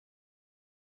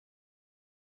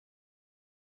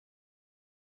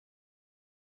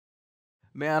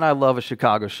Man, I love a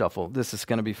Chicago shuffle. This is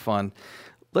going to be fun.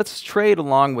 Let's trade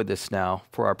along with this now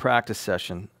for our practice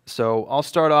session. So I'll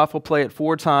start off, we'll play it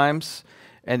 4 times,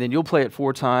 and then you'll play it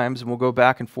 4 times, and we'll go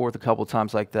back and forth a couple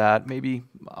times like that. Maybe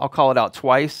I'll call it out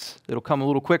twice. It'll come a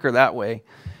little quicker that way.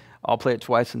 I'll play it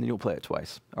twice, and then you'll play it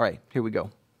twice. All right, here we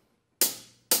go.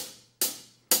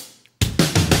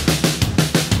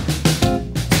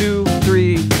 2,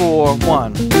 3, 4,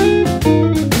 1.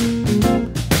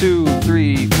 2,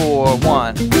 3, 4,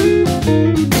 1. 2,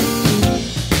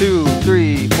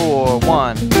 3, 4,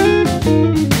 1.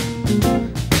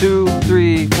 2,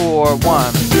 3, 4,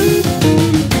 1.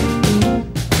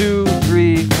 2,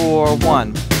 3, 4,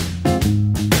 1.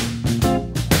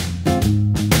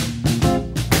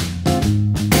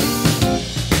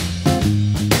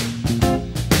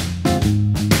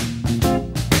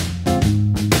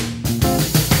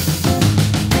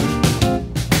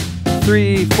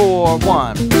 3, 4,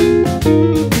 1.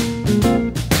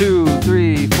 2,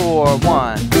 3, 4,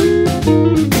 1.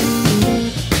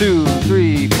 2,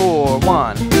 3, 4,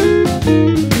 1.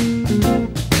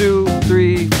 2,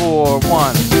 3, 4,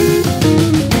 1.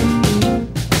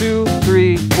 2,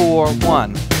 3, 4,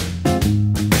 1.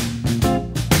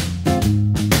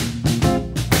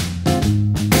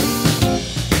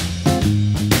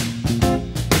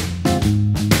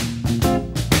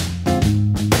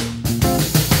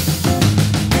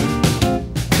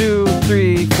 2,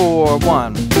 3, 4,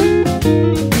 1.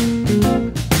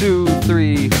 2,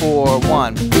 3, 4,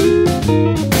 1.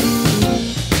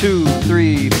 2,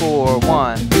 3, 4,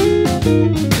 1.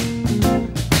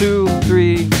 2,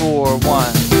 3, 4,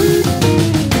 1.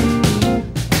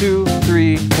 2,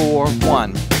 3, 4,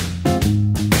 1.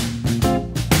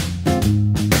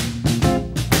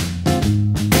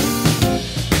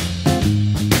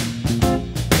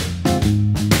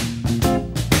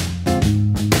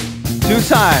 2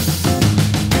 times.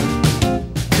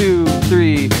 2,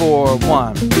 3, 4,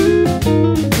 1.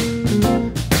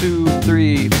 2,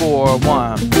 3, 4,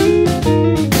 1.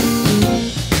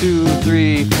 2,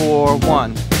 3, 4,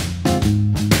 1.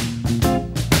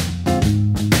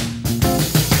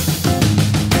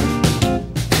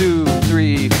 2,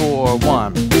 3, 4,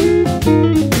 1.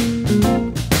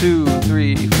 2,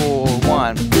 3, 4,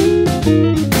 1.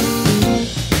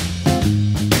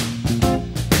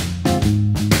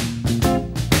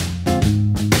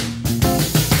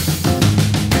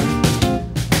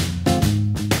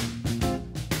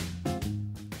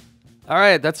 All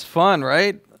right, that's fun,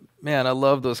 right? Man, I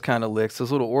love those kind of licks,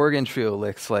 those little organ trio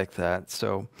licks like that.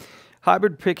 So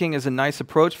hybrid picking is a nice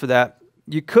approach for that.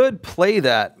 You could play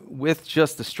that with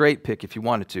just the straight pick if you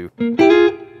wanted to.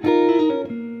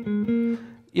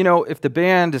 You know, if the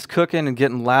band is cooking and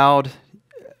getting loud,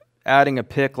 adding a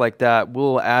pick like that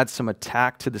will add some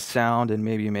attack to the sound and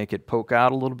maybe make it poke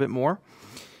out a little bit more.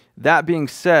 That being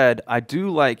said, I do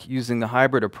like using the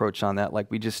hybrid approach on that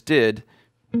like we just did.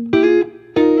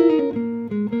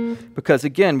 Because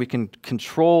again, we can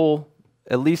control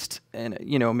at least,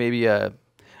 maybe a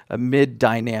mid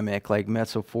dynamic like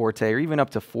mezzo forte or even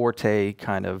up to forte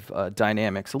kind of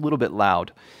dynamics, a little bit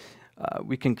loud.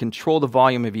 We can control the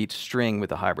volume of each string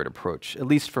with a hybrid approach. At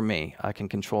least for me, I can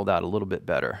control that a little bit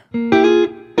better.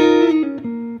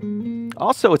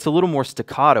 Also, it's a little more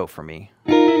staccato for me.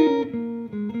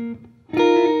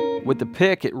 With the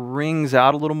pick, it rings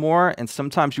out a little more, and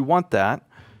sometimes you want that.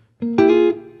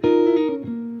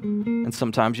 And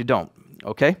sometimes you don't,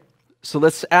 okay? So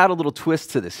let's add a little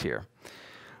twist to this here.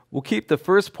 We'll keep the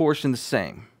first portion the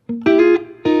same.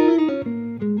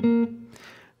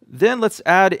 Then let's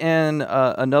add in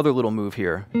another little move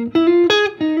here.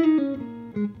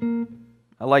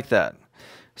 I like that.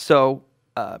 So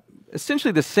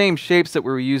essentially the same shapes that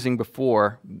we were using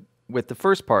before with the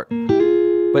first part,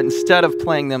 but instead of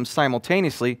playing them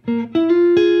simultaneously,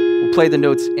 we'll play the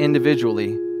notes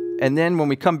individually. And then when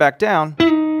we come back down,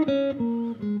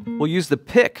 we'll use the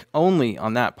pick only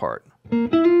on that part.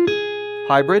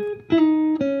 Hybrid,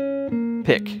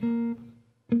 pick.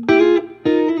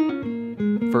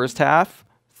 First half,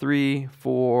 3,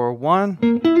 4, 1.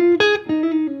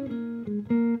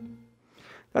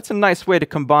 That's a nice way to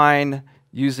combine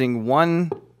using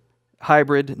one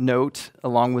hybrid note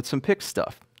along with some pick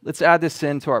stuff. Let's add this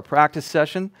into our practice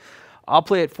session. I'll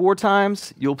play it 4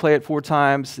 times, you'll play it 4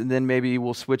 times, and then maybe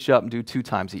we'll switch up and do 2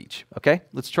 times each. Okay?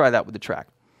 Let's try that with the track.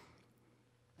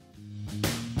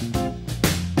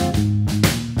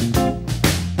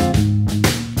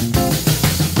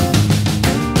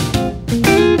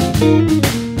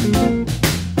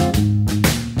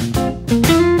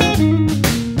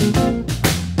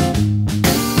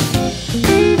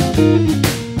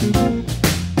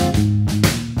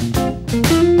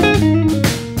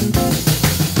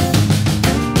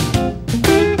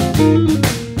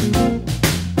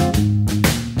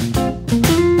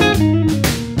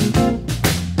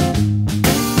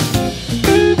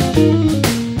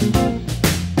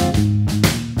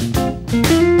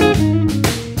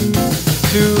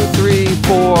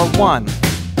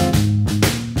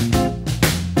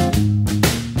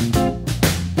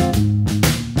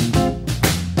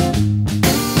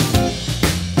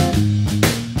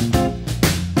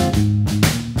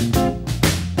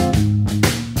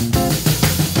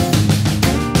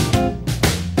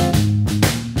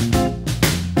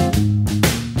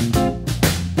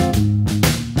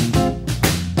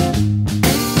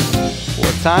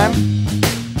 time.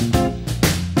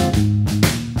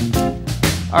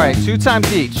 All right, 2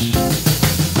 times each.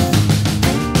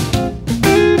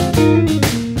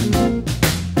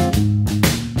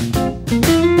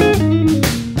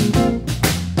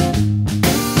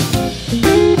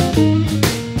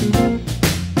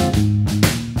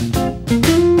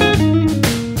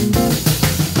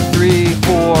 Three,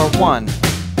 four, one.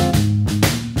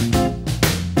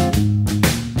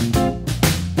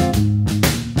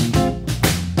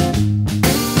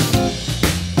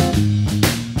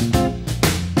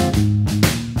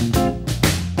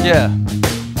 Yeah,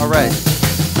 all right.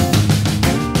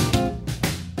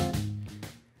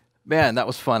 Man, that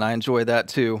was fun. I enjoyed that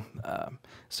too.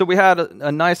 So we had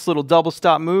a nice little double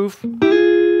stop move with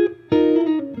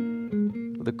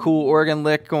a cool organ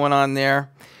lick going on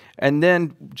there. And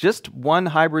then just one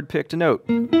hybrid picked note.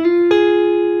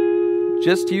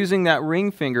 Just using that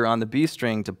ring finger on the B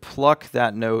string to pluck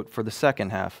that note for the second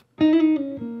half.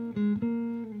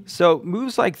 So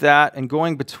moves like that and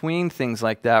going between things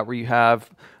like that where you have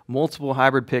multiple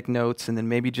hybrid pick notes and then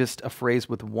maybe just a phrase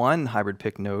with one hybrid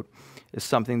pick note is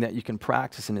something that you can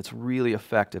practice, and it's really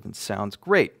effective and sounds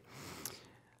great.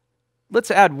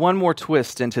 Let's add one more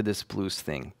twist into this blues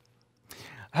thing.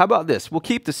 How about this? We'll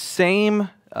keep the same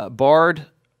barred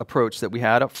approach that we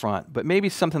had up front, but maybe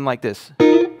something like this.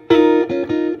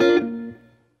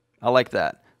 I like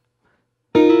that.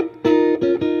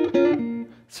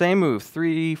 Same move,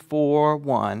 3, 4,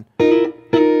 1,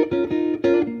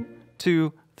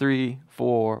 2, 3,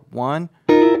 4, 1.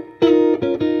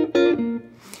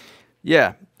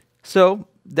 Yeah, so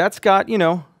that's got, you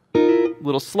know, a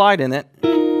little slide in it.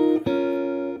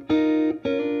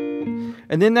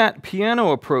 And then that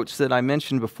piano approach that I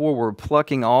mentioned before, we're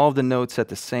plucking all of the notes at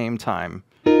the same time.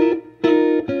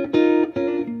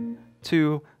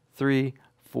 2, 3,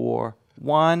 4,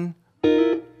 1.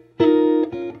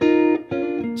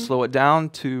 Slow it down,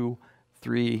 2,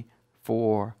 3,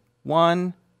 4,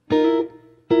 1.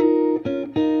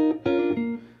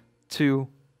 2,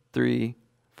 3,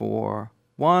 4,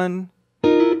 1.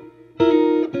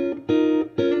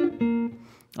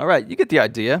 All right, you get the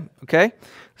idea, okay?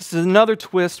 This is another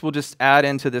twist we'll just add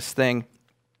into this thing.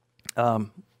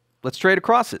 Let's trade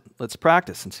across it. Let's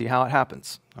practice and see how it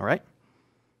happens, all right?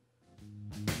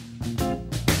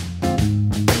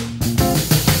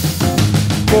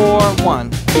 4, 1.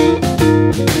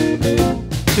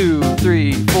 2,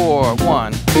 3, 4,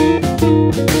 1.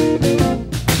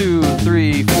 2,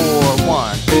 3, 4,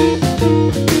 1.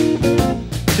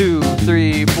 2,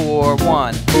 3, 4,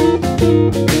 1.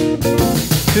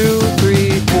 2,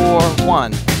 3, 4,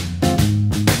 1.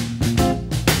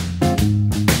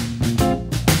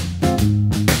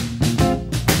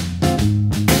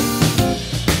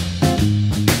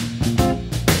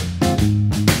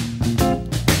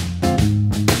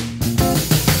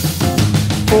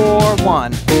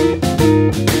 One,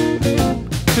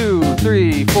 2,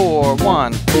 3, 4,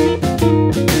 1.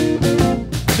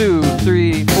 2,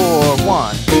 3, 4,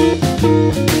 1.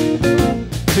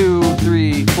 2,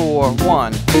 3, 4,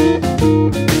 1.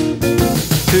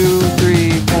 2,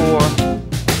 3, 4.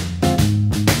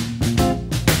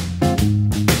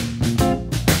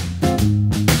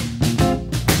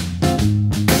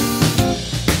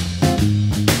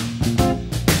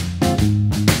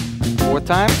 Fourth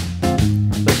time.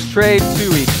 Trade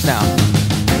 2 each now.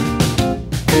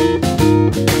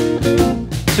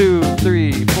 2,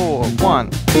 3, 4, 1.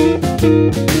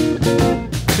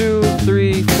 2,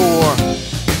 3, 4.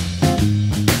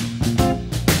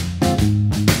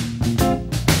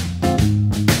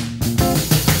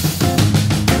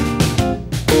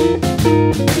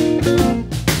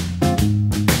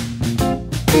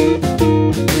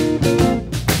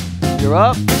 You're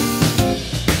up.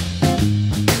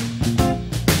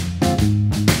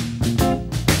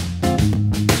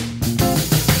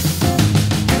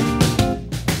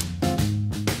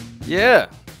 Yeah.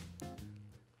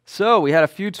 So we had a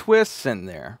few twists in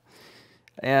there.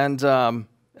 And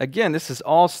again, this is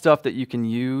all stuff that you can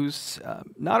use,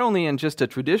 not only in just a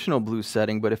traditional blues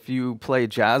setting, but if you play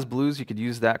jazz blues, you could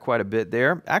use that quite a bit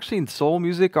there. Actually, in soul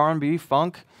music, R&B,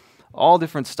 funk, all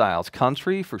different styles.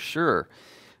 Country, for sure.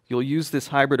 You'll use this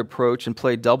hybrid approach and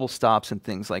play double stops and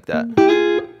things like that.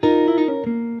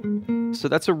 So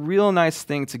that's a real nice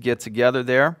thing to get together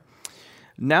there.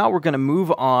 Now we're going to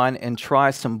move on and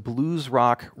try some blues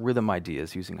rock rhythm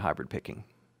ideas using hybrid picking.